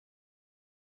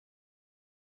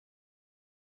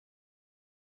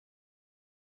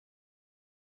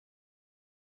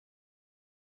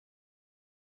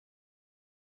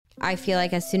I feel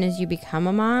like as soon as you become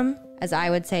a mom, as I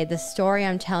would say, the story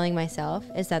I'm telling myself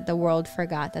is that the world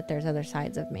forgot that there's other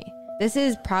sides of me. This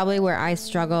is probably where I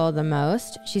struggle the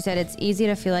most. She said it's easy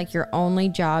to feel like your only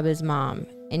job is mom,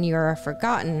 and you are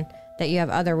forgotten that you have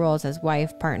other roles as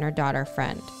wife, partner, daughter,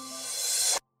 friend.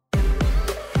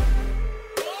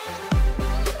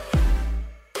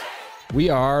 We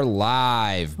are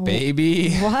live,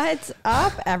 baby. What's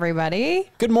up, everybody?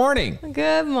 Good morning.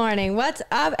 Good morning. What's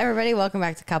up, everybody? Welcome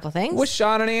back to Couple Things. With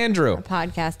Sean and Andrew. A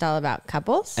podcast all about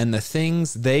couples. And the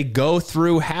things they go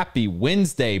through. Happy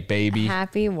Wednesday, baby.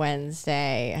 Happy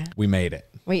Wednesday. We made it.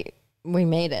 We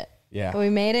made it. Yeah. We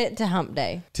made it to hump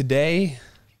day. Today,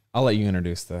 I'll let you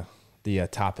introduce the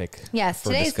topic. Yes,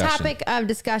 today's topic of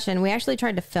discussion. We actually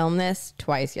tried to film this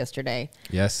twice yesterday.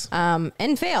 Yes.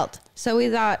 And failed. So we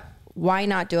thought, why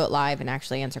not do it live and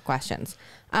actually answer questions?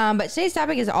 But today's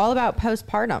topic is all about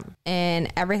postpartum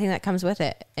and everything that comes with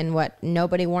it and what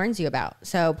nobody warns you about.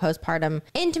 So postpartum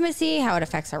intimacy, how it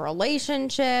affects our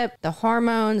relationship, the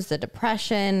hormones, the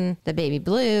depression, the baby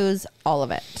blues, all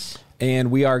of it.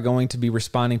 And we are going to be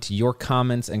responding to your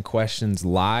comments and questions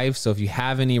live. So if you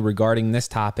have any regarding this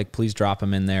topic, please drop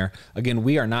them in there. Again,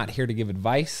 we are not here to give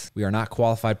advice. We are not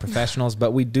qualified professionals,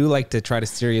 but we do like to try to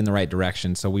steer you in the right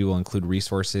direction. So we will include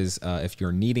resources if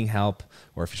you're needing help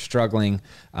or if you're struggling.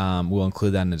 We'll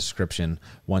include that in the description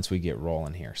once we get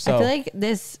rolling here. So I feel like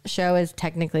this show is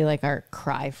technically like our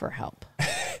cry for help.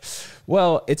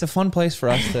 Well, it's a fun place for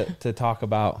us to talk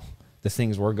about the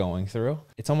things we're going through.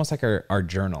 It's almost like our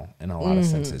journal in a lot of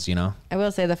senses, you know? I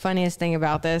will say the funniest thing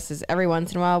about this is every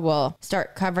once in a while we'll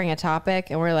start covering a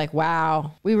topic and we're like,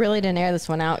 wow, we really didn't air this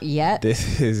one out yet.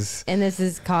 This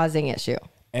is causing issue.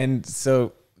 And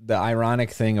so the ironic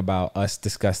thing about us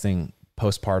discussing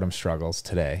postpartum struggles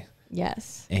today,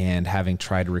 yes, and having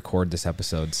tried to record this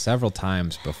episode several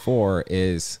times before,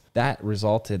 is that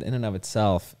resulted in and of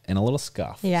itself in a little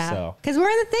scuff. Yeah, because we're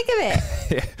in the thick of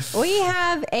it. We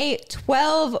have a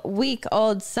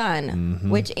 12-week-old son,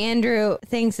 which Andrew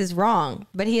thinks is wrong,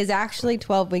 but he is actually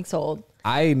 12 weeks old.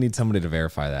 I need somebody to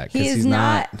verify that. He is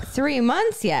not 3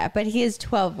 months yet, but he is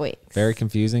 12 weeks. Very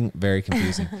confusing. Very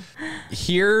confusing.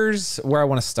 Here's where I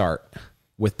want to start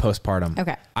with postpartum.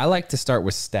 Okay. I like to start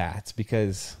with stats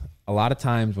because a lot of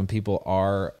times when people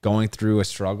are going through a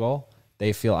struggle,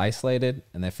 they feel isolated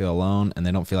and they feel alone and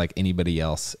they don't feel like anybody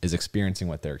else is experiencing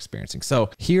what they're experiencing.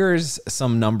 So here's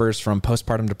some numbers from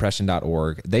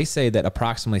postpartumdepression.org. They say that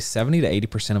approximately 70 to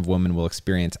 80% of women will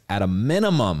experience at a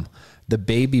minimum the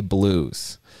baby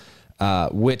blues,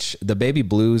 which the baby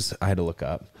blues, I had to look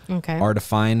up, are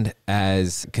defined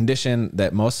as a condition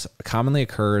that most commonly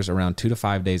occurs around 2 to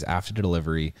 5 days after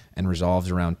delivery and resolves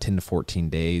around 10 to 14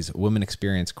 days. Women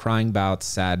experience crying bouts,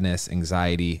 sadness,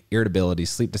 anxiety, irritability,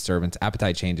 sleep disturbance,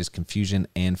 appetite changes, confusion,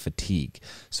 and fatigue.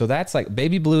 So that's like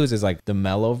baby blues is like the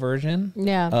mellow version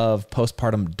of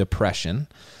postpartum depression.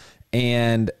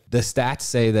 And the stats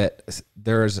say that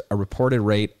there's a reported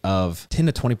rate of 10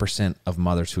 to 20% of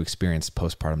mothers who experience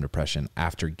postpartum depression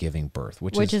after giving birth,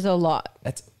 which is a lot.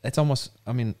 That's almost,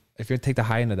 I mean, if you take the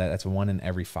high end of that, that's 1 in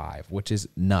every 5, which is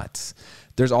nuts.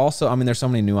 There's also, I mean, there's so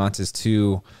many nuances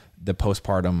to the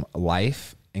postpartum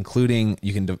life, including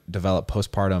you can develop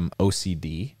postpartum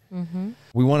OCD.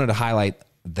 We wanted to highlight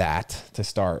that to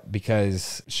start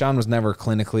because Sean was never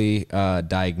clinically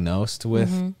diagnosed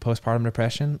with postpartum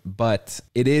depression, but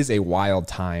it is a wild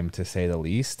time to say the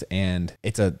least. And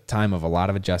it's a time of a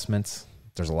lot of adjustments.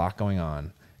 There's a lot going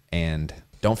on, and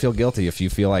don't feel guilty if you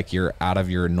feel like you're out of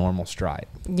your normal stride.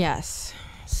 Yes.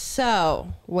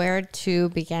 So where to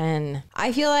begin?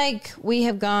 I feel like we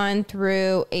have gone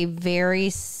through a very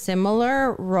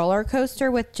similar roller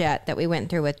coaster with Jet that we went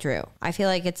through with Drew. I feel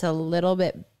like it's a little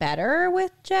bit better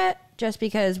with Jet just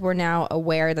because we're now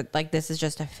aware that like this is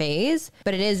just a phase,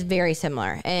 but it is very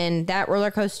similar. And that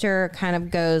roller coaster kind of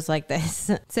goes like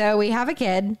this. So we have a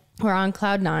kid, we're on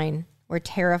cloud 9. We're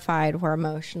terrified. We're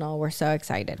emotional. We're so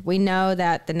excited. We know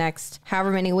that the next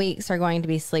however many weeks are going to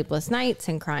be sleepless nights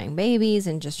and crying babies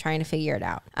and just trying to figure it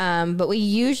out. But we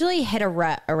usually hit a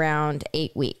rut around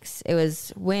 8 weeks. It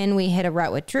was when we hit a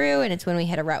rut with Drew, and it's when we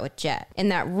hit a rut with Jet.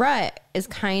 And that rut is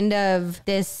kind of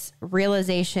this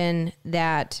realization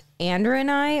that Andrew and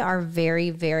I are very,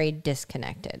 very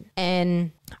disconnected.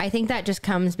 And I think that just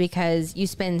comes because you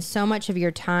spend so much of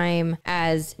your time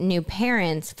as new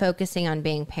parents focusing on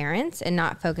being parents and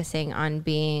not focusing on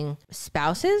being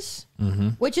spouses,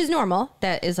 which is normal.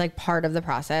 That is like part of the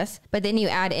process. But then you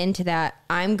add into that,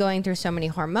 I'm going through so many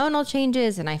hormonal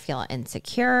changes and I feel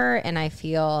insecure and I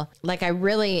feel like I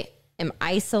really am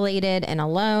isolated and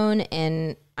alone,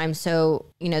 and I'm so,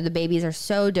 the babies are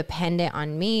so dependent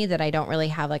on me that I don't really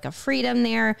have like a freedom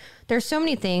there. There's so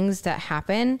many things that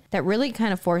happen that really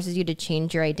kind of forces you to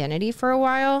change your identity for a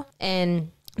while.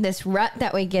 And this rut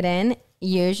that we get in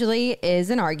usually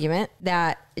is an argument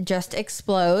that just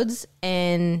explodes,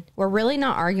 and we're really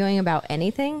not arguing about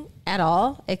anything at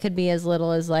all. It could be as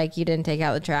little as like you didn't take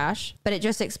out the trash, but it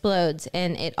just explodes,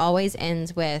 and it always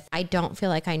ends with, I don't feel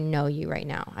like I know you right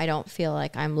now. I don't feel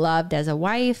like I'm loved as a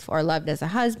wife or loved as a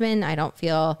husband. I don't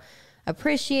feel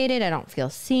appreciated. I don't feel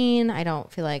seen. I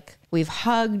don't feel like we've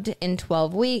hugged in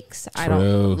 12 weeks. True. I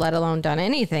don't, let alone done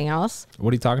anything else. What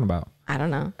are you talking about? I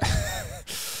don't know.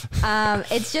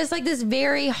 It's just like this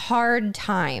very hard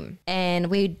time. And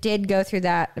we did go through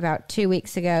that about 3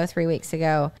 weeks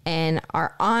ago, and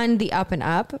are on the up and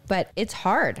up, but it's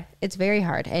hard. It's very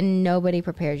hard. And nobody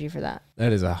prepares you for that.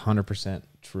 That is 100%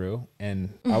 true.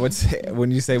 And I would say,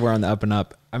 when you say we're on the up and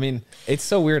up, I mean, it's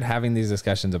so weird having these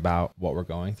discussions about what we're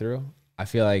going through. I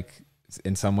feel like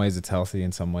in some ways it's healthy.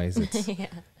 In some ways it's,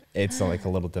 it's like a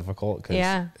little difficult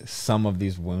because some of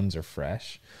these wounds are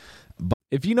fresh.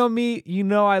 If you know me, you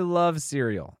know I love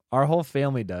cereal. Our whole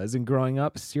family does, and growing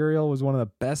up, cereal was one of the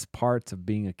best parts of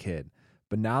being a kid.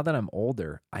 But now that I'm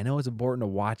older, I know it's important to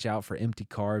watch out for empty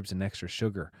carbs and extra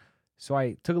sugar. So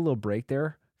I took a little break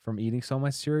there from eating so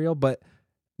much cereal, but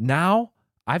now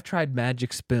I've tried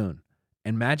Magic Spoon.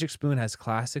 And Magic Spoon has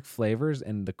classic flavors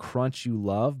and the crunch you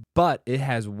love, but it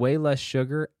has way less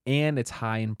sugar and it's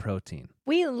high in protein.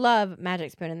 We love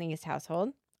Magic Spoon in the East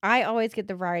household. I always get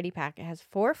the variety pack. It has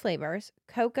 4 flavors: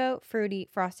 cocoa, fruity,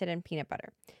 frosted, and peanut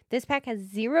butter. This pack has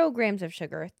 0 grams of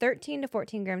sugar, 13 to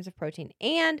 14 grams of protein,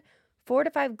 and 4 to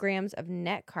 5 grams of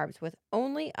net carbs with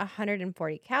only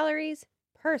 140 calories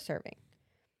per serving.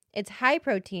 It's high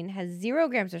protein, has 0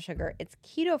 grams of sugar. It's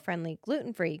keto-friendly,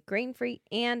 gluten-free, grain-free,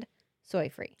 and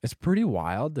soy-free. It's pretty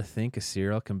wild to think a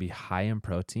cereal can be high in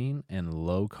protein and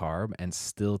low carb and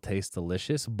still taste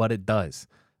delicious, but it does.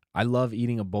 I love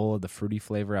eating a bowl of the fruity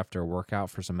flavor after a workout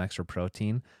for some extra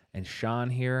protein, and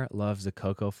Sean here loves the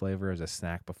cocoa flavor as a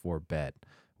snack before bed.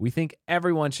 We think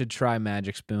everyone should try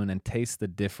Magic Spoon and taste the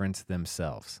difference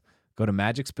themselves. Go to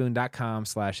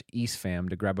magicspoon.com/EastFam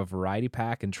to grab a variety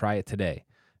pack and try it today.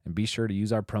 And be sure to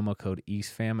use our promo code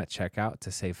EastFam at checkout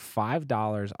to save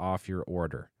 $5 off your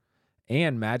order.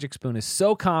 And Magic Spoon is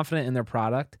so confident in their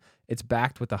product, it's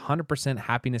backed with a 100%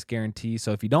 happiness guarantee.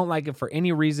 So if you don't like it for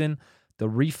any reason, they'll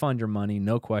refund your money,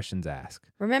 no questions asked.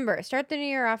 Remember, start the new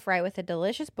year off right with a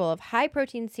delicious bowl of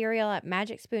high-protein cereal at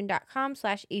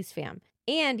magicspoon.com/EastFam.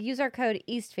 And use our code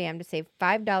EastFam to save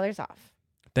 $5 off.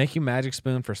 Thank you, Magic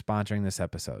Spoon, for sponsoring this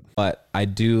episode. But I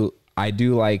do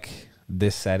like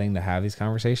this setting to have these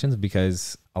conversations,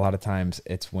 because a lot of times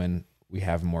it's when we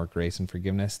have more grace and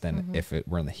forgiveness than if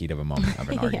we're in the heat of a moment of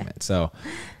an argument. So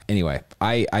anyway,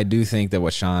 I do think that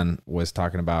what Sean was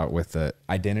talking about with the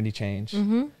identity change,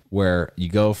 where you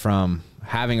go from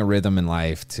having a rhythm in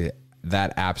life to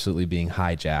that absolutely being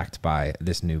hijacked by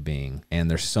this new being. And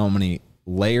there's so many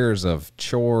layers of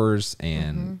chores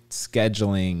and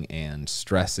scheduling and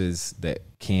stresses that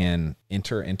can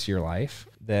enter into your life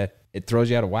that it throws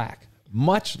you out of whack,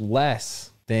 much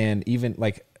less than even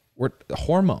like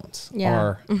hormones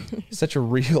are such a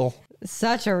real thing,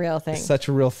 such a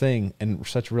real thing, and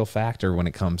such a real factor when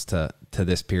it comes to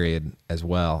this period as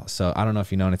well. So I don't know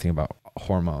if you know anything about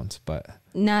hormones, but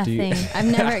nothing. I've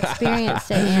never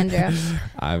experienced it, Andrew.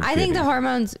 I think the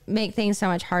hormones make things so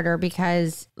much harder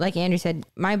because, like Andrew said,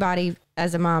 my body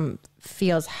as a mom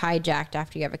feels hijacked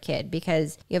after you have a kid,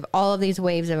 because you have all of these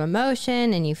waves of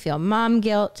emotion and you feel mom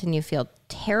guilt and you feel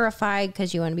terrified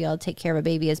because you want to be able to take care of a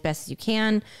baby as best as you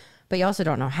can, but you also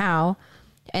don't know how.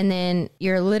 And then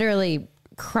you're literally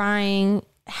crying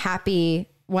happy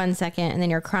 1 second and then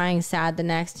you're crying sad the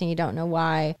next and you don't know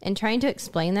why. And trying to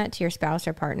explain that to your spouse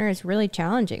or partner is really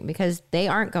challenging because they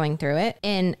aren't going through it.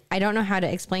 And I don't know how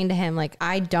to explain to him, like,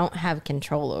 I don't have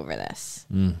control over this.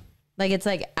 Like, it's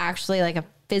like actually like a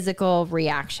physical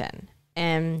reaction.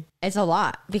 And it's a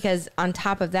lot because on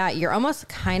top of that, you're almost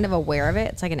kind of aware of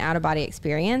it. It's like an out of body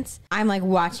experience. I'm like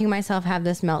watching myself have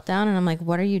this meltdown and I'm like,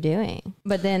 what are you doing?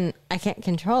 But then I can't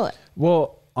control it.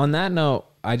 Well, on that note,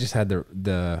 I just had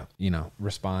the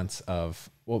response of,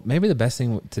 well, maybe the best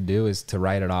thing to do is to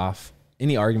write it off.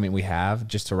 Any argument we have,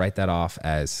 just to write that off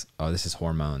as, oh, this is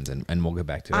hormones, and we'll get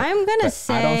back to it. I'm going to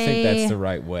say, I don't think that's the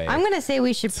right way. I'm going to say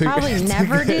we should probably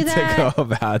never do that. To go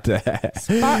about that.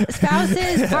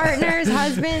 Spouses, partners,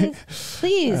 husbands,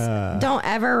 please don't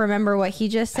ever remember what he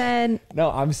just said. No,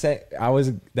 I'm saying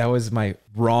that was my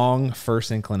wrong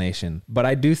first inclination. But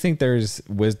I do think there's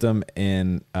wisdom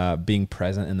in being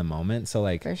present in the moment. So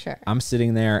like, For sure. I'm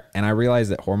sitting there and I realize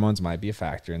that hormones might be a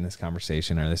factor in this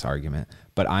conversation or this argument,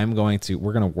 but we're going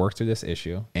to work through this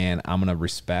issue and I'm going to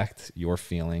respect your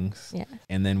feelings. Yeah.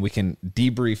 And then we can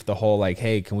debrief the whole, like,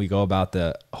 hey, can we go about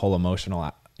the whole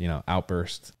emotional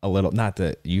outburst a little, not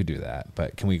that you do that,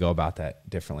 but can we go about that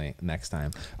differently next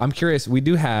time? I'm curious. We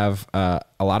do have a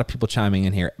lot of people chiming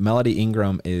in here. Melody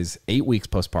Ingram is 8 weeks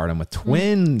postpartum with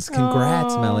twins.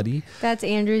 Congrats, Melody. That's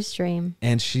Andrew's dream.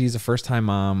 And she's a first time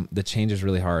mom. The change is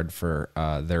really hard for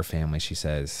their family, she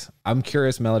says. I'm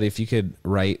curious, Melody, if you could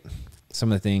write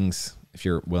some of the things, if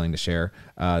you're willing to share,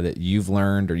 that you've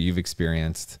learned or you've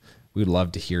experienced. We would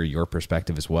love to hear your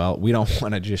perspective as well. We don't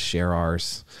want to just share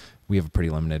ours. We have a pretty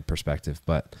limited perspective,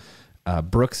 but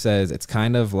Brooke says it's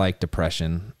kind of like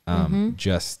depression,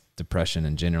 just depression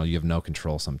in general. You have no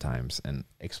control sometimes, and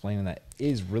explaining that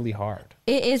is really hard.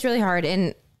 It is really hard.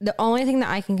 And the only thing that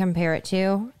I can compare it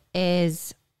to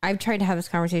is I've tried to have this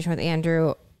conversation with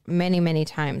Andrew many, many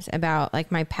times about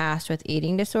like my past with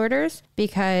eating disorders,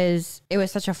 because it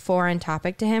was such a foreign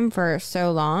topic to him for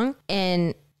so long.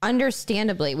 And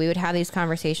understandably, we would have these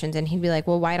conversations and he'd be like,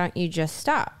 well, why don't you just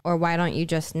stop? Or why don't you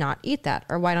just not eat that?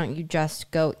 Or why don't you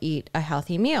just go eat a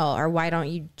healthy meal? Or why don't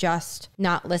you just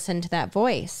not listen to that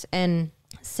voice? And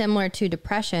similar to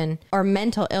depression or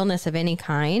mental illness of any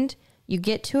kind, you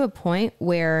get to a point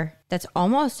where that's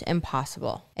almost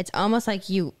impossible. It's almost like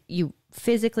you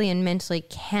physically and mentally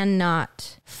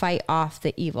cannot fight off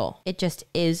the evil. It just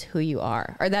is who you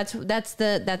are. Or that's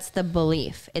the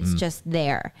belief. It's just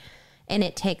there. And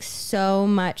it takes so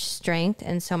much strength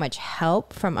and so much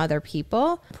help from other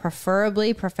people,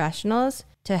 preferably professionals,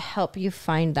 to help you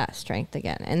find that strength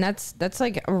again. And that's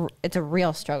like, it's a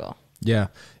real struggle. Yeah,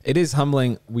 it is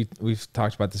humbling. We've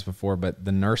talked about this before, but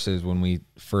the nurses, when we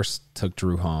first took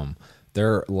Drew home,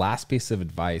 their last piece of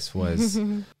advice was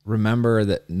remember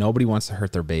that nobody wants to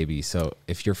hurt their baby. So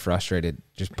if you're frustrated,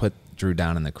 just put Drew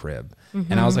down in the crib.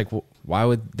 And I was like, well, why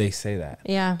would they say that?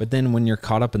 Yeah. But then when you're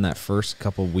caught up in that first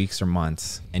couple of weeks or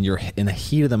months and you're in the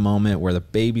heat of the moment where the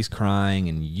baby's crying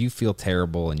and you feel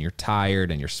terrible and you're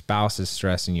tired and your spouse is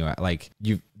stressing you out, like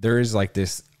there is like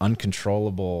this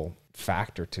uncontrollable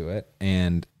factor to it.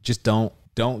 And just don't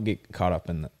get caught up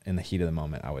in the heat of the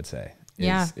moment, I would say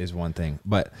is one thing.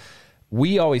 But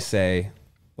we always say,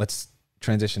 let's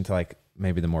transition to like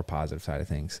maybe the more positive side of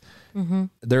things.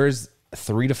 There's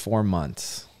 3 to 4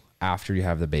 months after you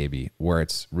have the baby where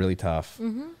it's really tough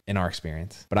in our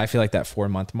experience. But I feel like that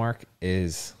 4-month mark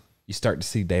is you start to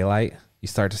see daylight. You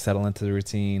start to settle into the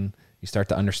routine. You start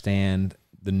to understand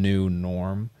the new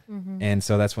norm. And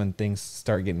so that's when things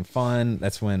start getting fun.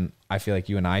 That's when I feel like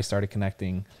you and I started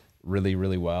connecting really,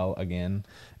 really well again.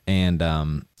 And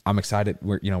I'm excited.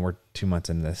 We're 2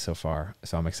 months into this so far.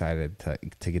 So I'm excited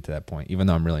to get to that point, even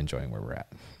though I'm really enjoying where we're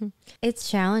at. It's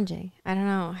challenging. I don't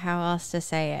know how else to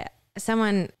say it.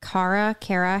 Kara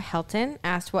Helton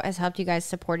asked what has helped you guys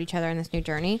support each other in this new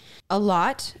journey. A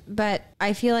lot, but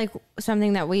I feel like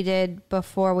something that we did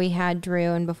before we had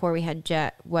Drew and before we had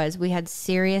Jet was we had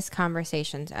serious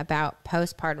conversations about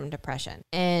postpartum depression.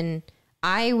 And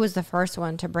I was the first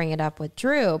one to bring it up with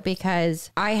Drew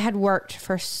because I had worked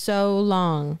for so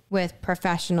long with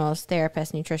professionals,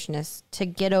 therapists, nutritionists to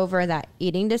get over that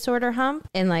eating disorder hump,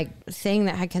 and like saying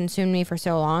that had consumed me for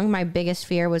so long. My biggest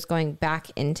fear was going back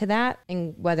into that,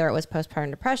 and whether it was postpartum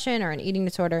depression or an eating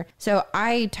disorder. So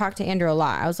I talked to Andrew a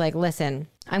lot. I was like, listen,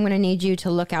 I'm going to need you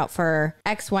to look out for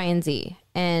X, Y, and Z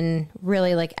and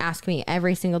really like ask me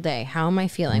every single day, how am I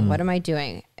feeling? What am I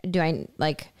doing?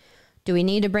 Do we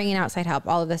need to bring in outside help?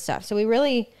 All of this stuff. So we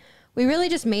really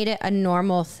just made it a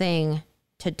normal thing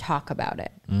to talk about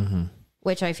it,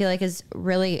 which I feel like is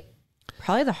really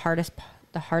probably the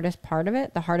hardest part of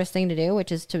it, the hardest thing to do,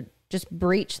 which is to just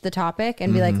breach the topic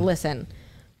and be like, listen,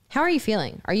 how are you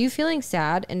feeling? Are you feeling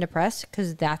sad and depressed?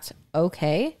 Because that's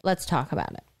okay. Let's talk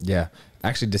about it. Yeah.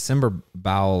 Actually, December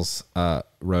Bowles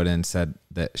wrote in, said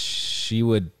that she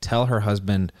would tell her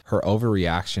husband her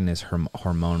overreaction is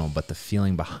hormonal, but the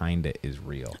feeling behind it is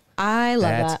real. I love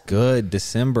that. That's good.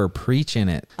 December, preaching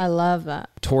it. I love that.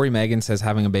 Tori Megan says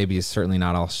having a baby is certainly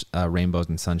not all rainbows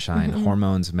and sunshine.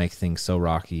 Hormones make things so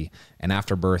rocky. And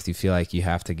after birth, you feel like you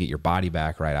have to get your body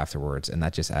back right afterwards. And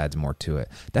that just adds more to it.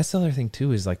 That's the other thing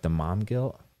too, is like the mom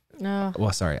guilt. No.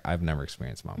 Well, sorry, I've never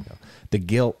experienced mom guilt. The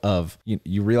guilt of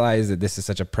you realize that this is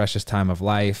such a precious time of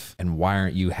life, and why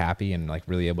aren't you happy and like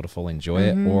really able to fully enjoy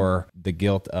it? Or the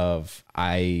guilt of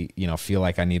I feel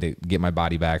like I need to get my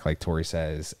body back, like Tori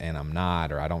says, and I'm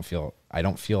not, or I don't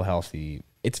feel healthy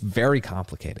it's very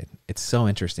complicated. It's so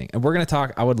interesting. And we're going to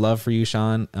talk, I would love for you,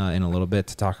 Sean, in a little bit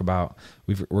to talk about,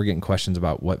 we're getting questions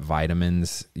about what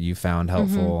vitamins you found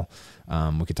helpful.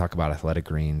 We could talk about athletic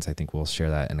greens. I think we'll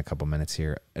share that in a couple minutes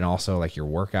here. And also like your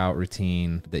workout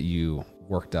routine that you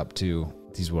worked up to.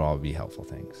 These would all be helpful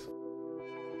things.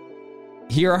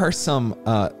 Here are some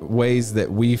ways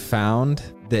that we found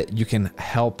that you can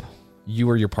help you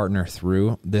or your partner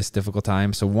through this difficult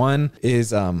time. So one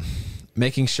is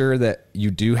making sure that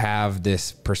you do have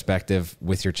this perspective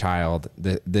with your child.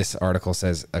 This article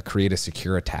says create a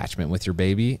secure attachment with your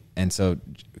baby. And so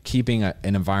keeping an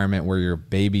environment where your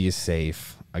baby is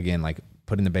safe, again, like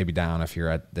putting the baby down if you're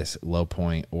at this low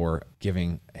point, or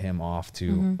giving him off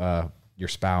to your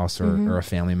spouse or a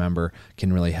family member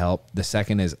can really help. The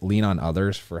second is lean on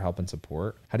others for help and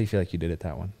support. How do you feel like you did it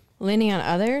that one? Leaning on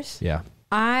others? Yeah.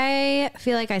 I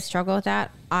feel like I struggle with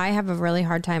that. I have a really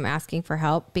hard time asking for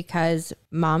help because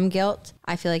mom guilt.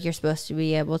 I feel like you're supposed to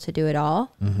be able to do it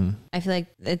all. I feel like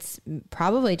it's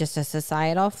probably just a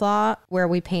societal flaw where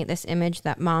we paint this image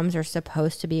that moms are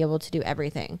supposed to be able to do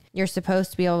everything. You're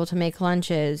supposed to be able to make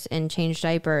lunches and change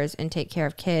diapers and take care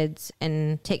of kids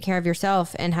and take care of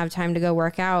yourself and have time to go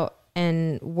work out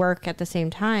and work at the same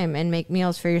time and make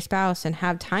meals for your spouse and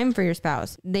have time for your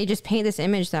spouse. They just paint this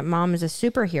image that mom is a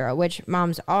superhero, which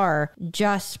moms are.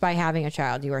 Just by having a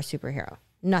child, you are a superhero.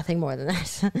 Nothing more than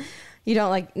that. You don't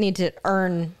like need to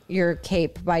earn your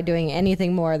cape by doing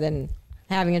anything more than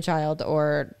having a child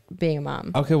or being a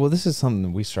mom. Okay, well, this is something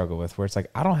that we struggle with, where it's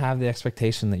like, I don't have the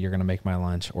expectation that you're going to make my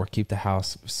lunch or keep the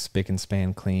house spick and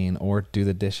span clean or do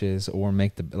the dishes or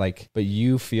make but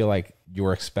you feel like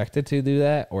you're expected to do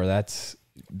that, or that's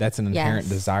an inherent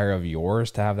desire of yours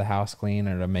to have the house clean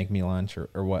or to make me lunch or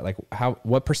what? Like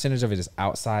what percentage of it is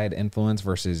outside influence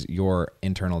versus your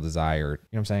internal desire? You know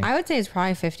what I'm saying? I would say it's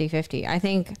probably 50-50. I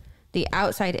think the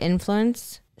outside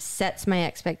influence sets my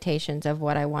expectations of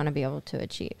what I want to be able to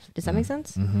achieve. Does that make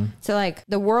sense? So like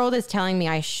the world is telling me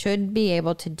I should be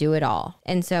able to do it all.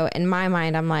 And so in my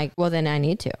mind, I'm like, well, then I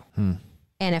need to. And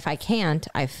if I can't,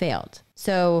 I failed.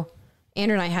 So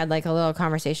Andrew and I had like a little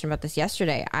conversation about this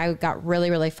yesterday. I got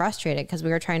really, really frustrated because we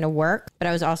were trying to work, but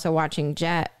I was also watching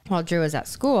Jet while Drew was at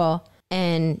school,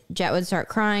 and Jet would start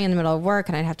crying in the middle of work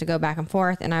and I'd have to go back and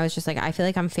forth. And I was just like, I feel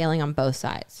like I'm failing on both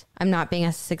sides. I'm not being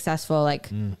a successful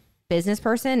business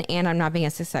person, and I'm not being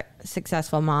a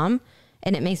successful mom.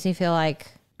 And it makes me feel like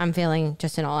I'm failing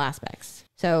just in all aspects.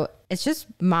 So it's just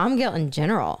mom guilt in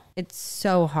general. It's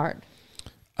so hard.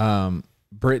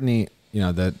 Brittany,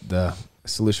 the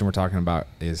solution we're talking about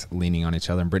is leaning on each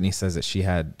other. And Brittany says that she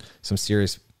had some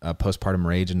serious postpartum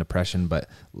rage and depression, but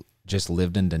just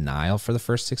lived in denial for the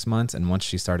first 6 months. And once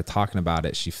she started talking about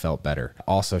it, she felt better.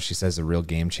 Also, she says a real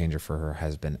game changer for her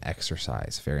has been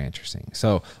exercise. Very interesting.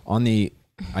 So on the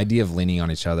idea of leaning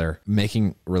on each other,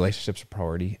 making relationships a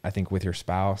priority, I think with your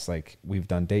spouse, like we've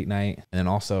done date night, and then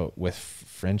also with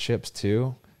friendships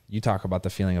too. You talk about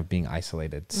the feeling of being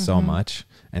isolated so much.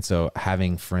 And so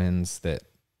having friends that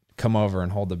come over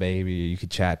and hold the baby you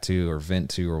could chat to or vent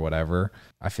to or whatever,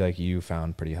 I feel like you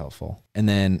found pretty helpful. And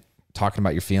then talking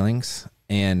about your feelings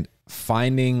and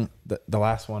finding the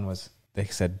last one was, they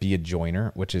said, be a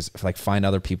joiner, which is like find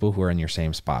other people who are in your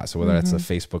same spot. So whether that's a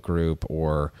Facebook group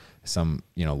or some,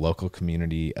 local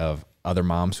community of other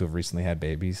moms who have recently had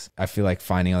babies, I feel like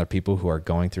finding other people who are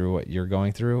going through what you're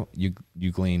going through, you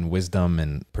glean wisdom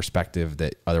and perspective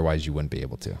that otherwise you wouldn't be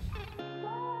able to.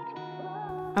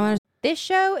 This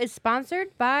show is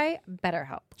sponsored by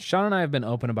BetterHelp. Sean and I have been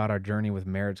open about our journey with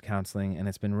marriage counseling, and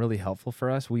it's been really helpful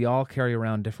for us. We all carry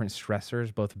around different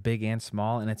stressors, both big and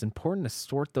small, and it's important to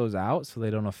sort those out so they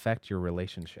don't affect your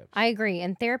relationship. I agree.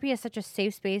 And therapy is such a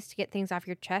safe space to get things off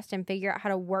your chest and figure out how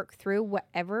to work through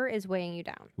whatever is weighing you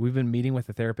down. We've been meeting with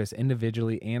a therapist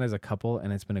individually and as a couple,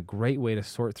 and it's been a great way to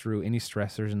sort through any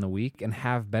stressors in the week and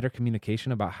have better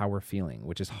communication about how we're feeling,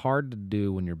 which is hard to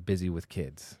do when you're busy with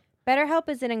kids. BetterHelp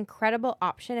is an incredible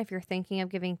option if you're thinking of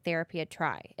giving therapy a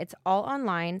try. It's all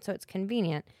online, so it's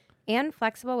convenient and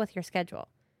flexible with your schedule.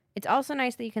 It's also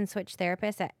nice that you can switch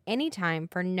therapists at any time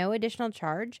for no additional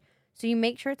charge, so you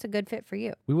make sure it's a good fit for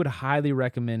you. We would highly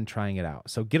recommend trying it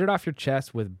out. So get it off your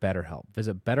chest with BetterHelp.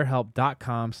 Visit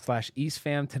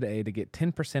BetterHelp.com/EastFam today to get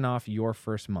 10% off your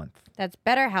first month. That's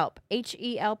BetterHelp,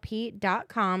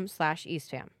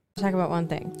 HELP.com/EastFam. Talk about one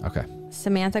thing. Okay.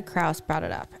 Samantha Kraus brought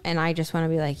it up, and I just want to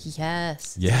be like,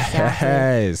 yes. Yes.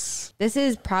 Exactly. This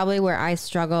is probably where I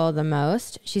struggle the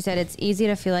most. She said it's easy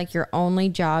to feel like your only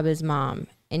job is mom,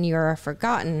 and you're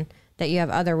forgotten that you have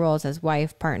other roles as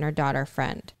wife, partner, daughter,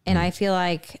 friend. And I feel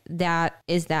like that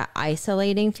is that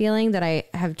isolating feeling that I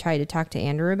have tried to talk to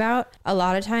Andrew about. A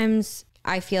lot of times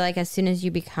I feel like as soon as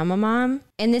you become a mom,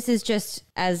 and this is just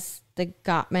as the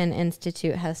Gottman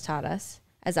Institute has taught us,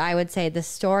 as I would say, the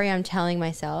story I'm telling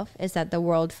myself is that the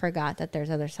world forgot that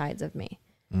there's other sides of me.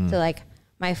 So like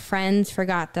my friends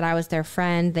forgot that I was their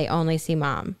friend. They only see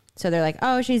mom. So they're like,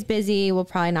 oh, she's busy. We'll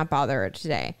probably not bother her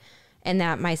today. And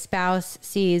that my spouse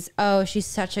sees, oh, she's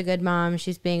such a good mom.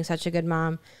 She's being such a good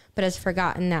mom, but has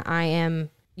forgotten that I am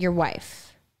your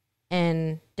wife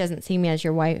and doesn't see me as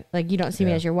your wife. Like you don't see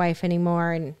me as your wife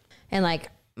anymore. And like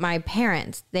my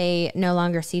parents, they no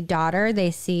longer see daughter.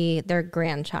 They see their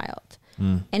grandchild.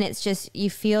 And it's just,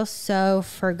 you feel so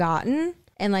forgotten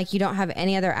and like you don't have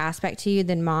any other aspect to you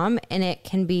than mom. And it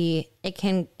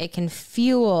can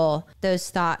fuel those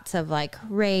thoughts of like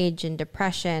rage and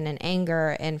depression and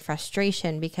anger and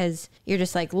frustration, because you're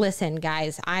just like, listen,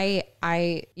 guys,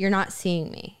 you're not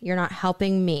seeing me. You're not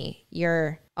helping me.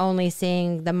 You're only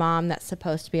seeing the mom that's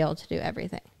supposed to be able to do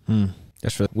everything.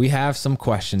 We have some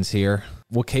questions here.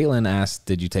 Well, Caitlin asked,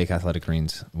 did you take athletic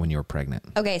greens when you were pregnant?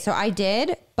 Okay, so I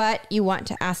did, but you want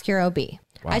to ask your OB.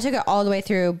 Wow. I took it all the way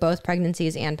through both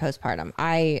pregnancies and postpartum.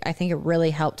 I think it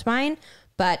really helped mine,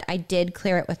 but I did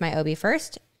clear it with my OB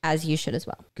first, as you should as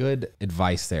well. Good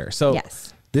advice there. So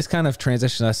yes. This kind of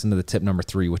transitions us into the tip number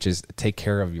 3, which is take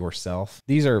care of yourself.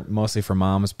 These are mostly for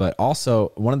moms, but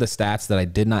also one of the stats that I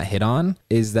did not hit on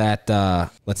is that,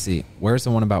 let's see, where's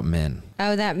the one about men?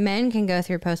 Oh, that men can go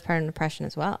through postpartum depression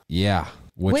as well. Yeah.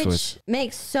 Which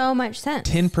makes so much sense.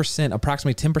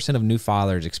 Approximately 10% of new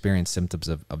fathers experience symptoms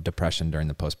of depression during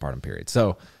the postpartum period.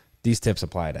 So these tips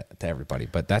apply to everybody,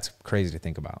 but that's crazy to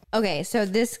think about. Okay. So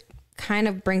this kind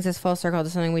of brings us full circle to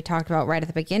something we talked about right at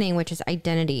the beginning, which is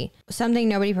identity. Something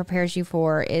nobody prepares you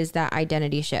for is that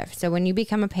identity shift. So when you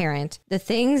become a parent, the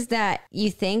things that you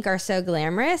think are so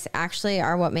glamorous actually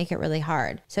are what make it really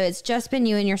hard. So it's just been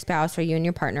you and your spouse or you and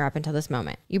your partner up until this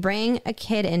moment. You bring a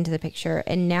kid into the picture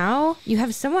and now you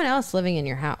have someone else living in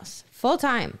your house full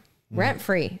time, rent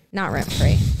free, not rent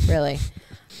free, really.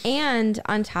 And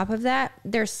on top of that,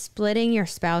 they're splitting your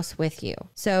spouse with you.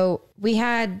 So we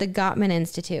had the Gottman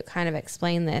Institute kind of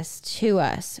explain this to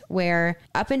us, where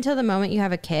up until the moment you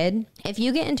have a kid, if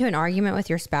you get into an argument with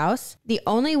your spouse, the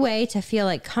only way to feel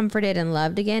like comforted and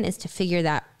loved again is to figure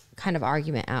that kind of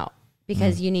argument out,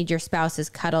 because you need your spouse's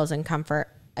cuddles and comfort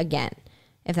again,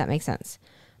 if that makes sense.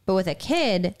 But with a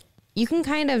kid, you can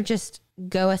kind of just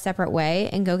go a separate way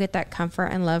and go get that comfort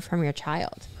and love from your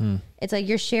child. It's like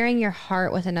you're sharing your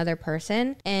heart with another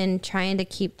person and trying to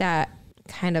keep that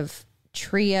kind of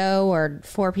trio or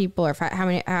 4 people or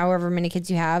however many kids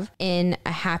you have in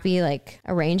a happy like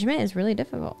arrangement is really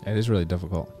difficult. It is really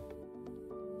difficult.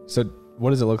 So what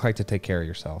does it look like to take care of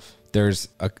yourself? There's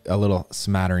a little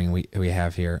smattering we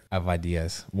have here of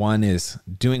ideas. One is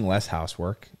doing less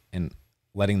housework and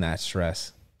letting that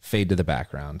stress fade to the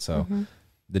background. So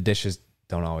the dishes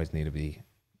don't always need to be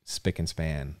spick and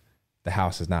span. The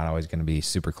house is not always going to be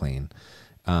super clean.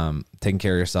 Taking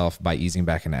care of yourself by easing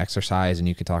back into exercise, and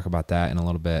you could talk about that in a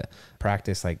little bit.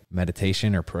 Practice like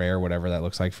meditation or prayer, whatever that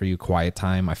looks like for you. Quiet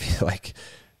time. I feel like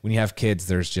when you have kids,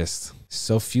 there's just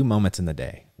so few moments in the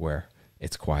day where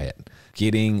it's quiet.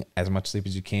 Getting as much sleep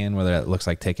as you can, whether it looks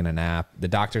like taking a nap. The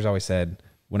doctors always said,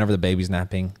 whenever the baby's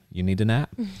napping, you need to nap.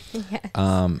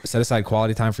 Yes. Set aside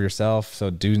quality time for yourself. So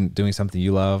doing something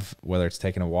you love, whether it's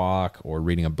taking a walk or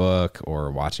reading a book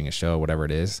or watching a show, whatever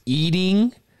it is.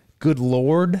 Eating, good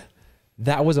Lord,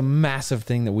 that was a massive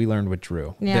thing that we learned with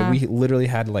Drew. Yeah. That we literally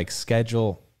had to like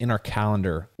schedule in our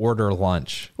calendar, order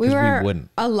lunch. We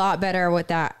wouldn't. A lot better with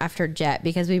that after Jet,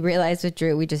 because we realized with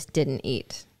Drew, we just didn't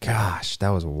eat. Gosh, that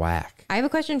was whack. I have a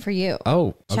question for you. Oh,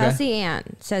 okay. Chelsea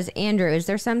Ann says, Andrew, is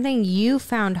there something you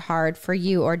found hard for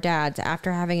you or dads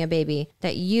after having a baby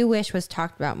that you wish was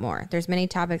talked about more? There's many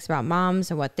topics about moms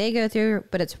and what they go through,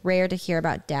 but it's rare to hear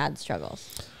about dad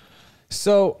struggles.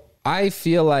 So I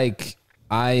feel like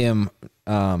I am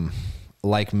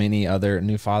like many other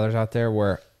new fathers out there,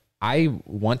 where I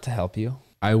want to help you.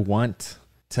 I want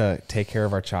to take care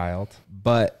of our child,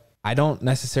 but I don't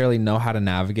necessarily know how to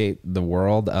navigate the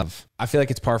world of, I feel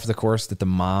like it's par for the course that the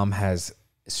mom has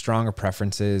stronger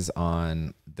preferences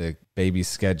on the baby's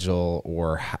schedule,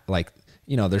 or like,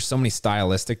 you know, there's so many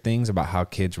stylistic things about how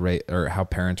kids raise or how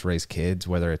parents raise kids,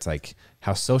 whether it's like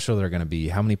how social they're going to be,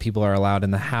 how many people are allowed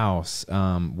in the house,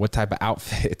 what type of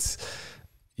outfits,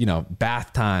 you know,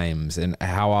 bath times and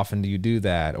how often do you do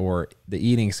that, or the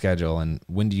eating schedule and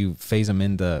when do you phase them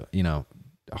into, you know,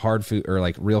 hard food or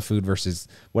like real food versus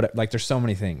what, like there's so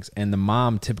many things, and the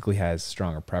mom typically has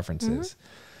stronger preferences,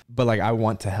 but like I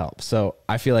want to help. So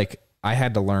I feel like I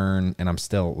had to learn, and I'm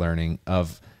still learning,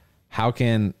 of how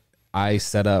can I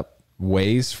set up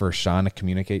ways for Sean to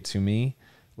communicate to me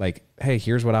like, hey,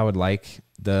 here's what I would like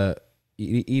the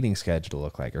eating schedule to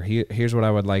look like, or here's what I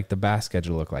would like the bath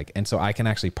schedule to look like. And so I can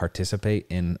actually participate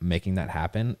in making that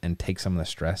happen and take some of the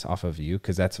stress off of you.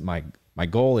 Cause that's my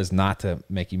goal is not to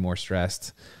make you more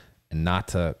stressed and not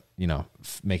to, you know,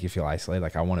 make you feel isolated.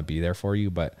 Like I want to be there for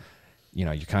you, but you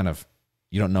know, you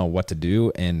don't know what to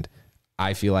do. And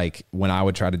I feel like when I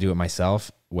would try to do it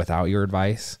myself without your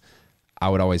advice, I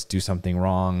would always do something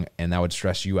wrong, and that would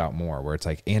stress you out more, where it's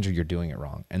like, Andrew, you're doing it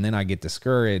wrong. And then I get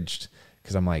discouraged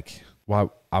because I'm like,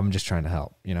 well, I'm just trying to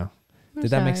help, you know?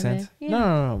 Did that make sense? Yeah.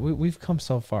 No. We've come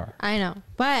so far. I know,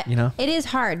 but you know, it is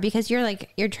hard because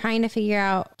you're trying to figure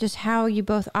out just how you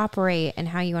both operate and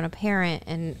how you want to parent.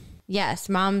 And yes,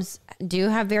 moms do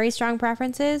have very strong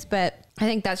preferences, but I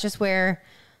think that's just where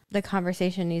the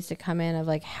conversation needs to come in of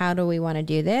like, how do we want to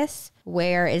do this?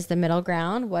 Where is the middle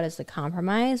ground? What is the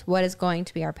compromise? What is going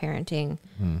to be our parenting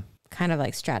kind of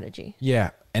like strategy?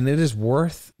 Yeah. And this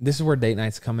is where date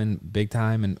nights come in big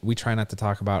time. And we try not to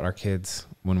talk about our kids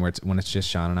when it's just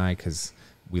Sean and I, because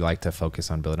we like to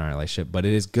focus on building our relationship. But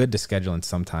it is good to schedule in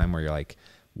some time where you're like,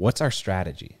 what's our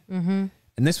strategy? Mm-hmm.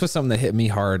 And this was something that hit me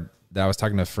hard, that I was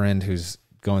talking to a friend who's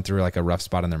going through like a rough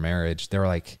spot in their marriage. They were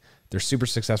like, they're super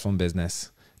successful in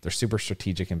business. They're super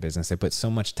strategic in business. They put so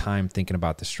much time thinking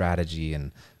about the strategy.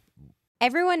 And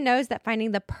everyone knows that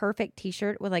finding the perfect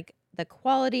t-shirt with like the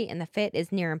quality and the fit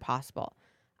is near impossible.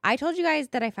 I told you guys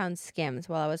that I found Skims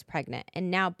while I was pregnant,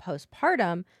 and now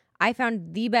postpartum, I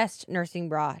found the best nursing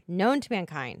bra known to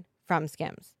mankind from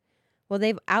Skims. Well,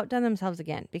 they've outdone themselves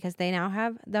again because they now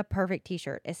have the perfect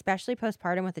t-shirt, especially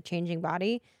postpartum with a changing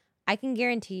body. I can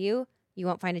guarantee you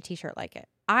won't find a t-shirt like it.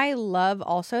 I love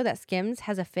also that Skims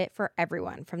has a fit for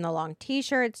everyone, from the long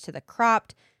t-shirts to the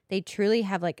cropped. They truly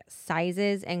have like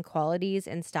sizes and qualities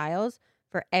and styles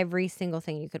for every single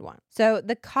thing you could want. So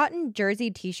the cotton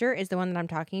jersey t-shirt is the one that I'm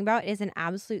talking about. It is an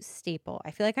absolute staple.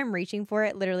 I feel like I'm reaching for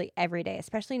it literally every day,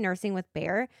 especially nursing with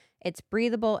Bear. It's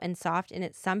breathable and soft, and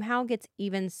it somehow gets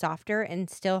even softer and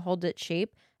still holds its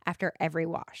shape after every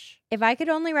wash. If I could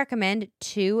only recommend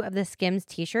 2 of the Skims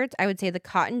t-shirts, I would say the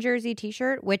cotton jersey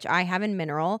t-shirt, which I have in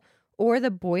mineral, or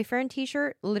the boyfriend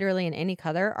t-shirt, literally in any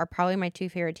color, are probably my 2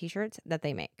 favorite t-shirts that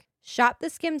they make. Shop the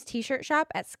Skims t-shirt shop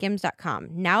at skims.com.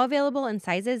 Now available in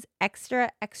sizes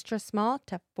extra, extra small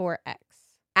to 4X.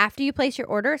 After you place your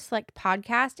order, select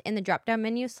podcast. In the drop-down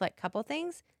menu, select couple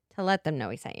things to let them know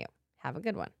we sent you. Have a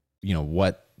good one. you know,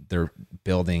 what they're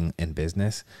building in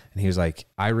business. And he was like,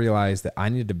 I realized that I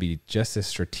needed to be just as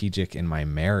strategic in my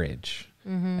marriage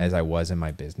as I was in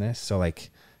my business. So like,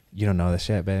 you don't know this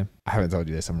yet, babe. I haven't told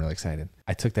you this. I'm really excited.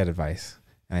 I took that advice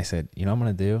and I said, you know what I'm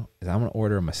going to do is I'm going to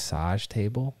order a massage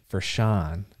table for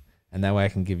Sean. And that way I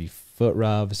can give you foot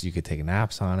rubs. You could take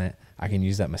naps on it. I can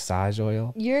use that massage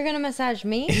oil. You're going to massage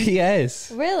me?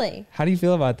 Yes. Really? How do you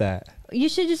feel about that? You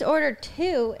should just order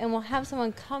 2 and we'll have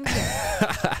someone come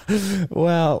here.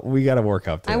 Well, we got to work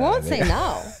up to I that. won't say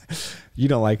no. You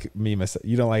don't like me.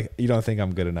 You don't think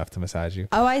I'm good enough to massage you?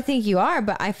 Oh, I think you are,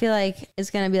 but I feel like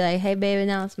it's going to be like, hey, baby,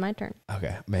 now it's my turn.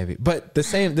 Okay, maybe. But the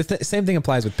same thing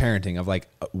applies with parenting of like,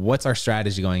 what's our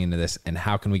strategy going into this and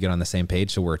how can we get on the same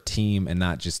page so we're a team and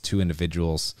not just 2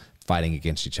 individuals fighting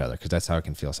against each other? Because that's how it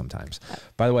can feel sometimes.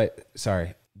 By the way,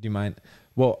 sorry, do you mind?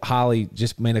 Well, Holly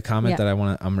just made a comment that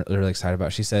I'm really excited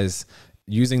about. She says,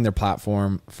 using their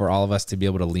platform for all of us to be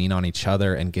able to lean on each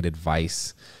other and get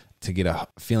advice, to get a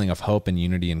feeling of hope and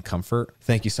unity and comfort.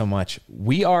 Thank you so much.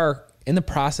 We are in the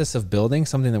process of building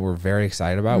something that we're very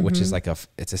excited about, which is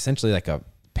it's essentially like a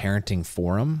parenting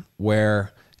forum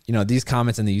where, you know, these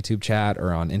comments in the YouTube chat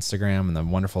or on Instagram and the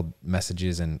wonderful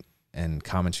messages and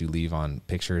comments you leave on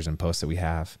pictures and posts that we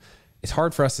have, it's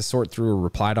hard for us to sort through or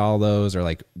reply to all those or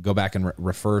like go back and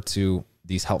refer to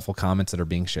these helpful comments that are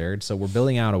being shared. So we're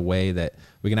building out a way that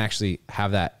we can actually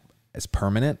have that as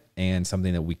permanent and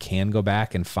something that we can go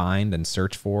back and find and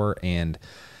search for and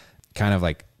kind of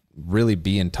like really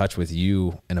be in touch with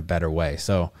you in a better way.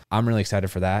 So I'm really excited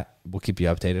for that. We'll keep you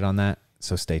updated on that.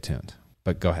 So stay tuned.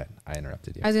 But go ahead. I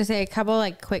interrupted you. I was going to say a couple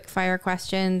like quick fire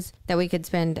questions that we could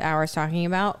spend hours talking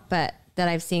about, but that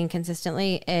I've seen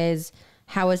consistently is,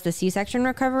 how was the C-section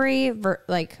recovery,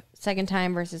 like second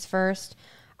time versus first?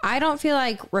 I don't feel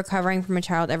like recovering from a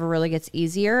child ever really gets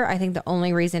easier. I think the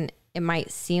only reason it might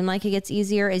seem like it gets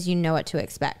easier is you know what to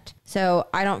expect. So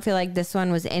I don't feel like this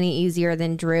one was any easier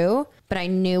than Drew, but I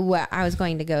knew what I was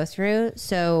going to go through.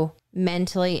 So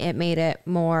mentally it made it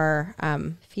more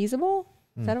feasible.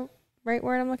 Is that a right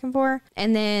word I'm looking for?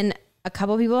 And then a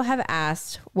couple people have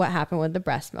asked what happened with the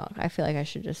breast milk. I feel like I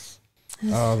should just...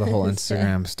 Oh, the whole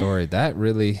Instagram story. That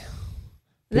really...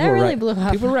 That really blew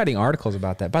up. People were writing articles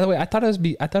about that. By the way, I thought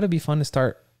it'd be fun to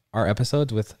start our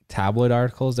episodes with tabloid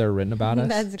articles that are written about us.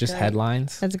 That's just great.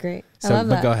 Headlines. That's great. I So, love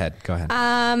but that. go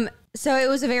ahead. So it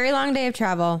was a very long day of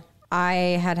travel. I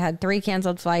had 3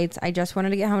 canceled flights. I just wanted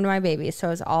to get home to my baby. So I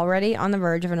was already on the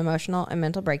verge of an emotional and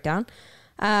mental breakdown.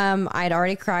 I'd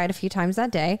already cried a few times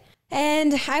that day.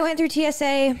 And I went through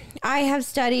TSA. I have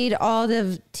studied all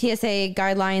the TSA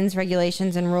guidelines,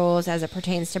 regulations, and rules as it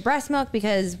pertains to breast milk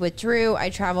because with Drew, I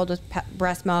traveled with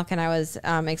breast milk and I was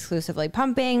exclusively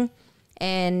pumping.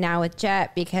 And now with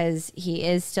Jet, because he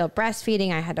is still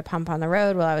breastfeeding, I had to pump on the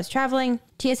road while I was traveling.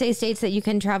 TSA states that you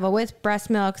can travel with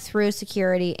breast milk through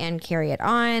security and carry it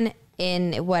on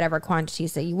in whatever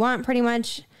quantities that you want, pretty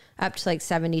much up to like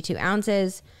 72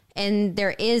 ounces. And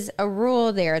there is a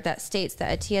rule there that states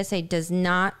that a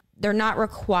TSA they're not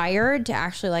required to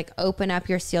actually like open up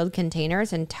your sealed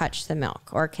containers and touch the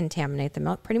milk or contaminate the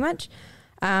milk pretty much.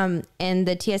 And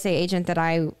the TSA agent that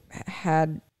I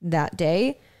had that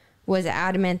day was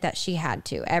adamant that she had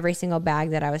to. Every single bag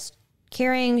that I was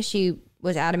carrying, she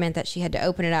was adamant that she had to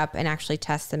open it up and actually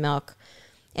test the milk.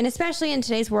 And especially in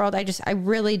today's world, I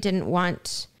really didn't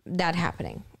want that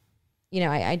happening. You know,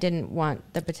 I didn't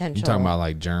want the potential. You're talking about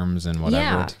like germs and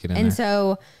whatever to get in and there.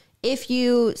 So if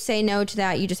you say no to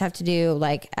that, you just have to do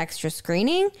like extra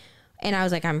screening. And I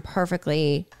was like, I'm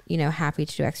perfectly, happy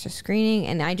to do extra screening.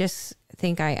 And I just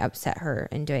think I upset her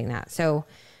in doing that. So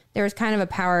there was kind of a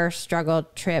power struggle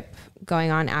trip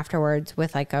going on afterwards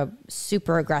with like a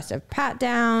super aggressive pat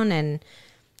down. And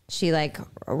she like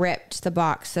ripped the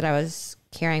box that I was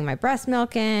carrying my breast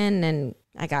milk in and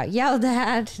I got yelled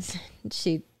at.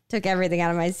 She took everything out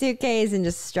of my suitcase and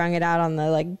just strung it out on the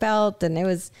like belt. And it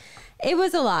was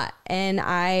a lot. And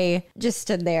I just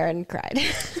stood there and cried.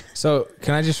 So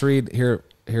can I just read here?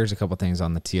 Here's a couple things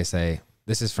on the TSA.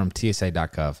 This is from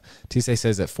TSA.gov. TSA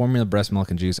says that formula, breast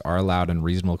milk, and juice are allowed in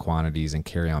reasonable quantities in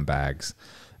carry-on bags.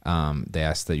 They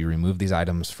ask that you remove these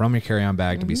items from your carry-on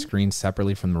bag to be screened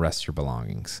separately from the rest of your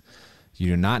belongings. You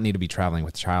do not need to be traveling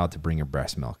with a child to bring your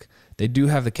breast milk. They do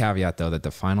have the caveat, though, that the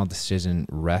final decision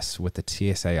rests with the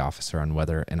TSA officer on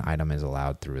whether an item is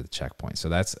allowed through the checkpoint. So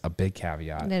that's a big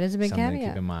caveat. That is a big Something caveat. to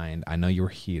keep in mind. I know you were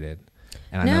heated,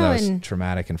 and I know that was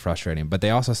traumatic and frustrating. But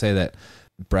they also say that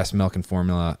breast milk and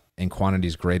formula in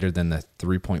quantities greater than the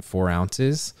 3.4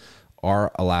 ounces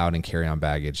are allowed in carry-on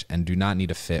baggage and do not need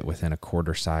to fit within a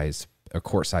quart size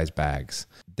bags.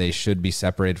 They should be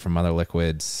separated from other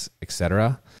liquids,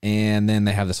 etc. And then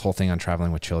they have this whole thing on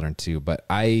traveling with children too. But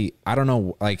I don't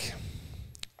know, I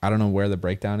don't know where the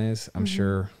breakdown is. I'm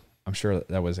sure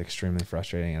that was extremely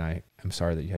frustrating, and I'm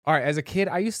sorry that you had. All right, as a kid,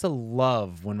 I used to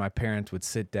love when my parents would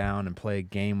sit down and play a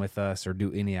game with us or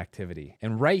do any activity.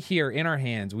 And right here in our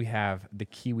hands, we have the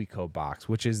KiwiCo box,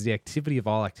 which is the activity of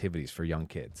all activities for young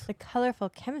kids. The colorful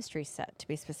chemistry set, to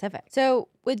be specific. So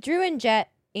with Drew and Jet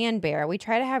and Bear, we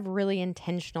try to have really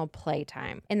intentional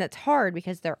playtime. And that's hard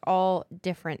because they're all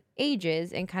different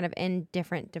ages and kind of in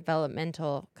different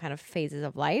developmental kind of phases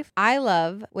of life. I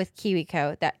love with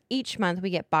KiwiCo that each month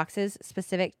we get boxes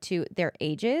specific to their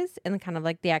ages and kind of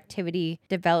like the activity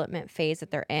development phase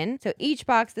that they're in. So each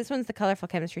box, this one's the colorful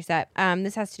chemistry set.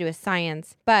 This has to do with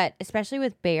science, but especially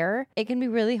with Bear, it can be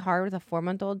really hard with a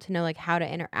 4-month-old to know like how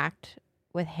to interact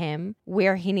with him,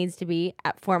 where he needs to be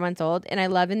at 4 months old. And I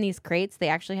love in these crates, they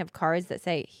actually have cards that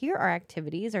say, here are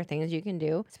activities or things you can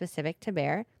do specific to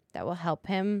Bear that will help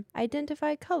him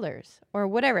identify colors or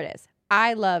whatever it is.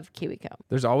 I love KiwiCo.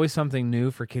 There's always something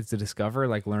new for kids to discover,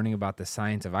 like learning about the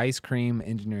science of ice cream,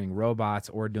 engineering robots,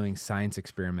 or doing science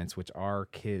experiments, which our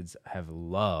kids have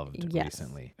loved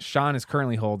recently. Sean is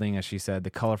currently holding, as she said, the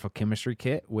colorful chemistry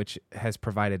kit, which has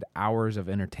provided hours of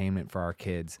entertainment for our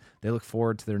kids. They look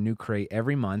forward to their new crate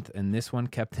every month, and this one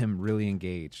kept him really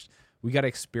engaged. We got to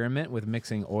experiment with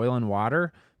mixing oil and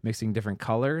water, mixing different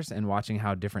colors, and watching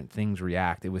how different things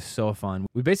react. It was so fun.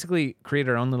 We basically created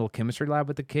our own little chemistry lab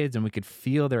with the kids, and we could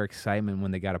feel their excitement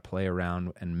when they got to play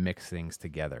around and mix things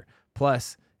together.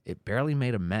 Plus, it barely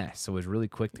made a mess, so it was really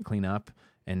quick to clean up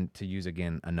and to use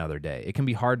again another day. It can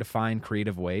be hard to find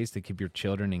creative ways to keep your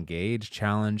children engaged,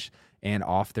 challenged, and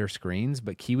off their screens,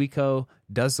 but KiwiCo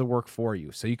does the work for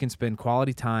you, so you can spend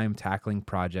quality time tackling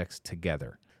projects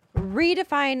together.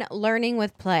 Redefine learning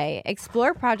with play.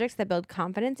 Explore projects that build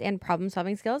confidence and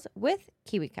problem-solving skills with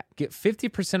KiwiCo. Get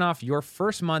 50% off your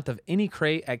first month of any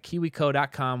crate at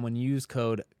kiwico.com when you use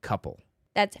code COUPLE.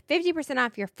 That's 50%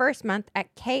 off your first month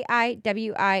at kiwico.com.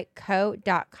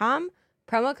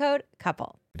 Promo code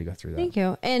COUPLE. To go through that. Thank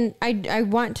you. And I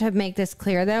want to make this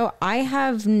clear, though. I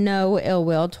have no ill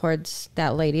will towards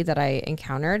that lady that I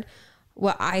encountered.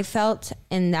 What I felt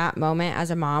in that moment as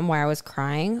a mom where I was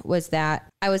crying was that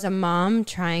I was a mom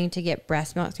trying to get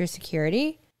breast milk through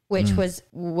security which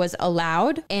was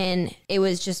allowed, and it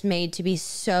was just made to be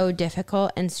so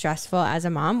difficult and stressful as a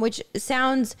mom, which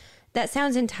sounds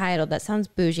entitled, that sounds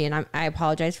bougie, and I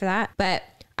apologize for that, but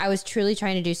I was truly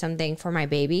trying to do something for my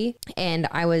baby, and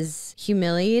I was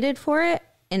humiliated for it,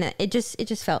 and it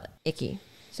just felt icky.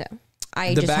 So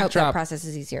I just hope that process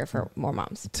is easier for more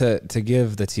moms. To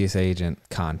give the TSA agent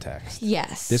context.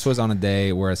 Yes. This was on a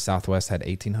day where Southwest had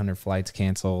 1,800 flights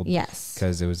canceled. Yes.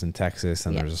 Because it was in Texas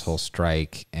and there was this whole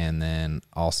strike. And then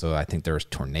also I think there was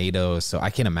tornadoes. So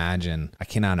I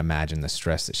cannot imagine the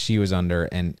stress that she was under.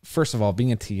 And first of all,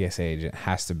 being a TSA agent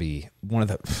has to be one of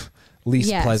the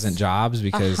least pleasant jobs,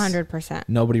 because 100%.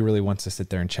 nobody really wants to sit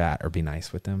there and chat or be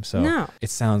nice with them. So no. It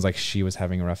sounds like she was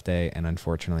having a rough day, and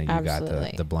unfortunately you got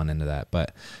the blunt end of that.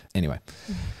 But anyway,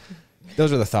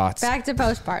 those are the thoughts. Back to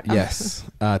postpartum. Yes.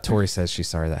 Tori says she's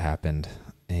sorry that happened.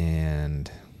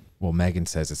 And Megan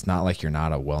says it's not like you're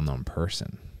not a well-known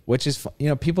person, which is,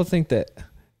 people think that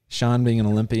Sean being an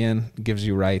Olympian gives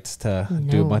you rights to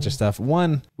do a bunch of stuff.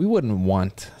 One, we wouldn't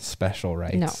want special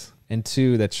rights. No. And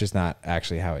two, that's just not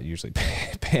actually how it usually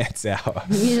pans out.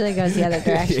 It usually goes the other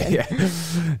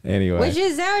direction. Anyway. Which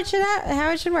is how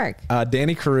it should work.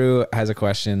 Danny Carew has a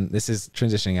question. This is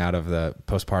transitioning out of the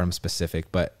postpartum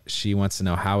specific, but she wants to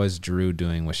know, how is Drew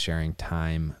doing with sharing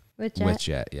time with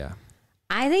Jet? Yeah.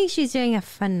 I think she's doing a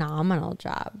phenomenal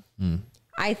job.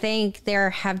 I think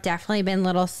there have definitely been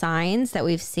little signs that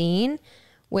we've seen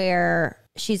where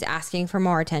she's asking for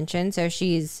more attention. So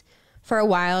for a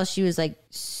while, she was like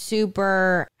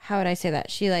super, how would I say that?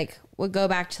 She like would go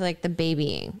back to like the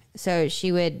babying. So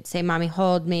she would say, "Mommy,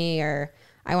 hold me," or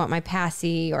 "I want my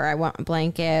passy," or "I want a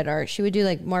blanket," or she would do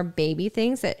like more baby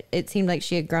things that it seemed like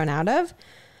she had grown out of.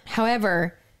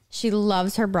 However, she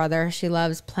loves her brother. She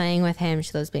loves playing with him.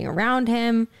 She loves being around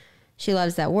him. She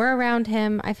loves that we're around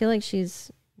him. I feel like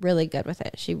she's really good with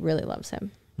it. She really loves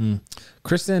him.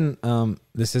 Kristen,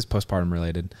 this is postpartum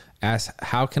related, asks,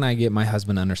 how can I get my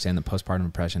husband to understand that postpartum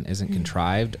depression isn't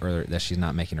contrived, or that she's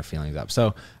not making her feelings up?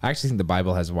 So I actually think the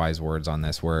Bible has wise words on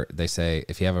this, where they say,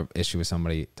 if you have an issue with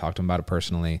somebody, talk to them about it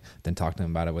personally, then talk to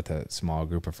them about it with a small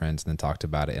group of friends, and then talk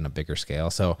about it in a bigger scale.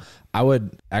 So I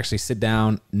would actually sit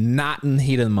down, not in the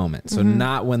heat of the moment. So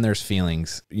not when there's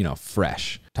feelings,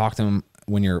 fresh. Talk to them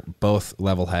when you're both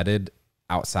level-headed,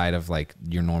 outside of like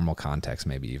your normal context,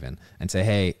 maybe even, and say,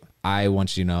 hey, I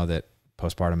want you to know that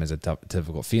postpartum is a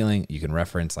difficult feeling. You can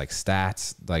reference like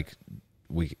stats, like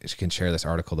we can share this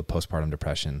article, The Postpartum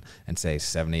Depression, and say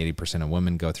 70-80% of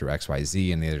women go through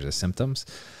XYZ and these are the symptoms.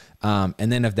 And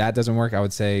then if that doesn't work, I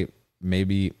would say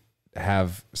maybe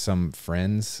have some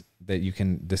friends that you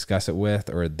can discuss it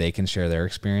with, or they can share their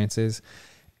experiences.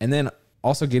 And then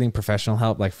also getting professional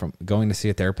help, like from going to see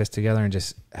a therapist together and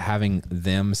just having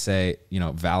them say,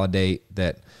 validate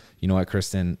that, you know what,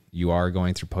 Kristen, you are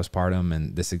going through postpartum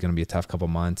and this is going to be a tough couple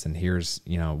months. And here's,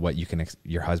 what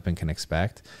your husband can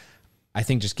expect. I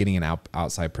think just getting an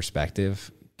outside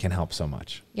perspective can help so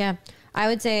much. Yeah. I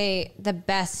would say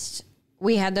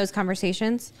we had those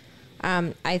conversations.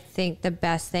 I think the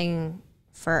best thing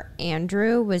for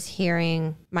Andrew was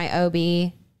hearing my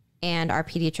OB and our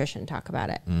pediatrician talk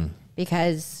about it.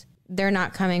 Because they're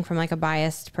not coming from like a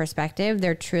biased perspective.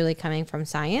 They're truly coming from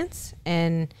science.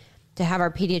 And to have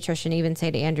our pediatrician even say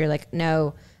to Andrew, like,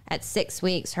 no, at 6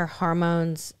 weeks, her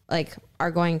hormones like are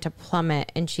going to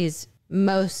plummet and she's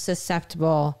most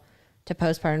susceptible to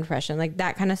postpartum depression, like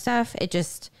that kind of stuff. It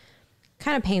just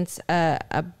kind of paints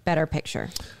a better picture.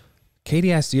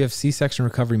 Katie asked, do you have C-section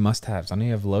recovery must-haves? I know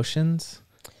you have lotions.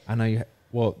 I know you,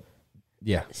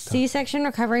 yeah. C-section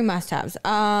recovery must-haves.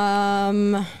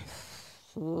 I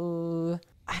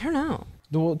don't know.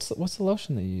 What's the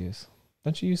lotion that you use?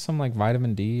 Don't you use some like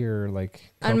vitamin D or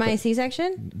like on my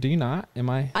C-section? Do you not?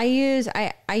 I use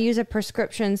a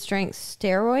prescription strength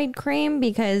steroid cream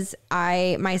because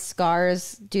my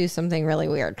scars do something really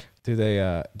weird. Do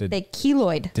they they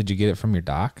keloid. Did you get it from your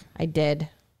doc? I did.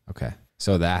 Okay.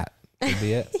 So that would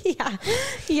be it.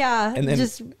 Yeah. And then,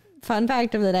 just fun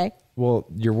fact of the day. Well,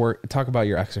 talk about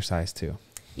your exercise too.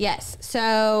 Yes.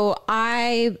 So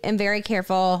I am very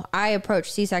careful. I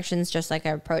approach C-sections just like I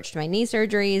approached my knee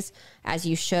surgeries, as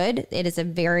you should. It is a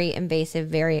very invasive,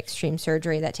 very extreme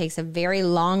surgery that takes a very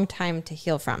long time to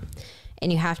heal from.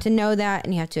 And you have to know that,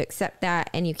 and you have to accept that,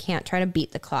 and you can't try to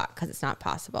beat the clock because it's not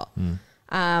possible.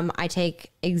 I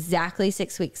take exactly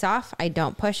 6 weeks off. I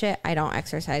don't push it. I don't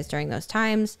exercise during those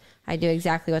times. I do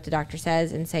exactly what the doctor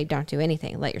says and say, don't do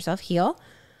anything. Let yourself heal.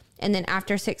 And then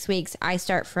after 6 weeks, I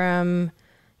start from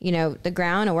the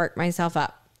ground and work myself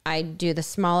up. I do the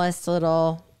smallest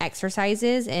little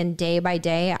exercises, and day by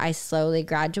day, I slowly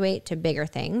graduate to bigger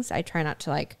things. I try not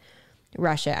to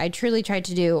rush it. I truly tried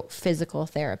to do physical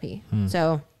therapy.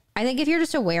 So I think if you're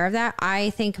just aware of that, I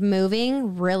think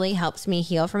moving really helps me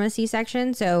heal from a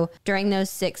C-section. So during those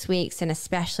 6 weeks, and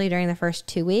especially during the first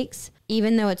 2 weeks,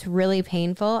 even though it's really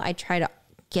painful, I try to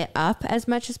get up as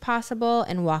much as possible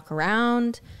and walk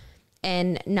around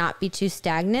and not be too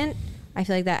stagnant. I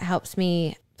feel like that helps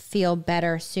me feel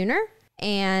better sooner.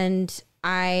 And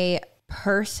I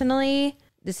personally,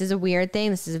 this is a weird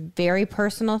thing, this is a very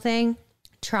personal thing,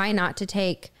 try not to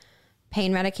take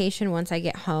pain medication once I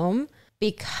get home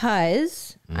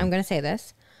because, I'm going to say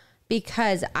this,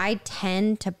 because I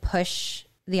tend to push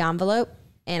the envelope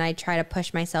and I try to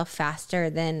push myself faster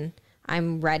than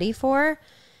I'm ready for.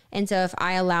 And so if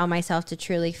I allow myself to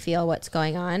truly feel what's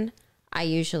going on, I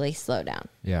usually slow down.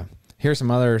 Yeah. Here's some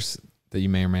others that you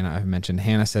may or may not have mentioned.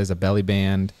 Hannah says a belly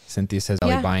band. Cynthia says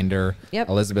belly binder. Yep.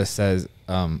 Elizabeth says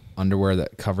underwear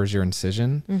that covers your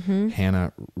incision. Mm-hmm.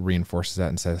 Hannah reinforces that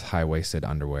and says high-waisted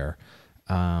underwear.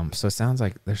 So it sounds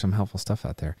like there's some helpful stuff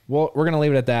out there. Well, we're going to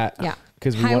leave it at that. Yeah.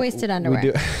 Because high-waisted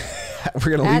underwear.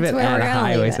 We're going to leave it at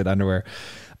high-waisted underwear.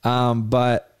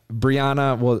 But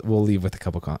Brianna, we'll leave with a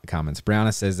couple comments.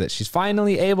 Brianna says that she's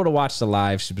finally able to watch the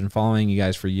live. She's been following you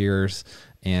guys for years,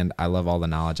 and I love all the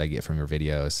knowledge I get from your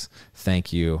videos.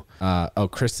 Thank you.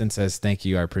 Kristen says, thank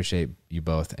you. I appreciate you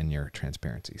both and your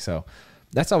transparency. So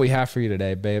that's all we have for you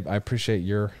today, babe. I appreciate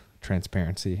your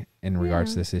transparency in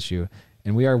regards to this issue,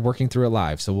 and we are working through it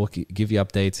live. So we'll give you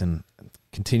updates and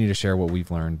continue to share what we've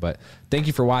learned. But thank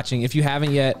you for watching. If you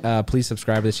haven't yet, please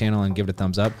subscribe to the channel and give it a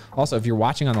thumbs up. Also, if you're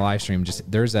watching on the live stream,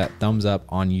 there's that thumbs up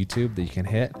on YouTube that you can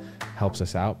hit. Helps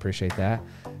us out. Appreciate that.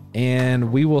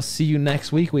 And we will see you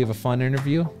next week. We have a fun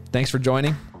interview. Thanks for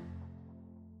joining.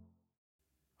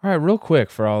 All right, real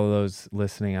quick for all of those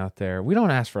listening out there, we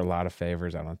don't ask for a lot of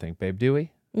favors, I don't think, babe, do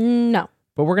we? No.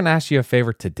 But we're going to ask you a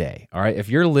favor today, all right? If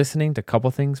you're listening to Couple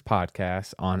Things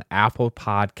Podcast on Apple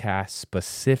Podcasts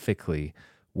specifically,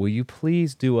 will you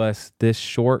please do us this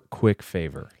short, quick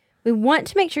favor? We want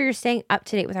to make sure you're staying up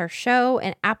to date with our show,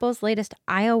 and Apple's latest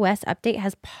iOS update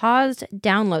has paused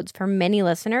downloads for many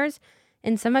listeners,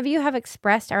 and some of you have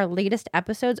expressed our latest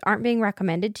episodes aren't being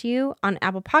recommended to you on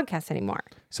Apple Podcasts anymore.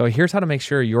 So here's how to make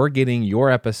sure you're getting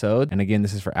your episode. And again,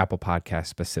 this is for Apple Podcasts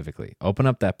specifically. Open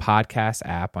up that podcast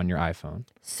app on your iPhone.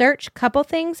 Search Couple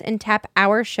Things and tap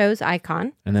our show's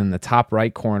icon. And then in the top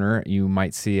right corner, you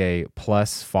might see a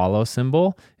plus follow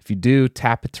symbol. If you do,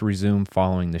 tap it to resume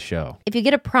following the show. If you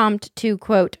get a prompt to,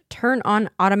 quote, turn on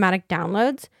automatic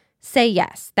downloads, say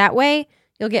yes. That way,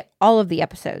 you'll get all of the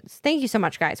episodes. Thank you so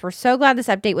much, guys. We're so glad this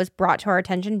update was brought to our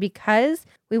attention because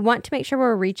we want to make sure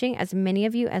we're reaching as many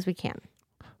of you as we can.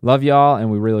 Love y'all,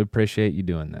 and we really appreciate you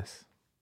doing this.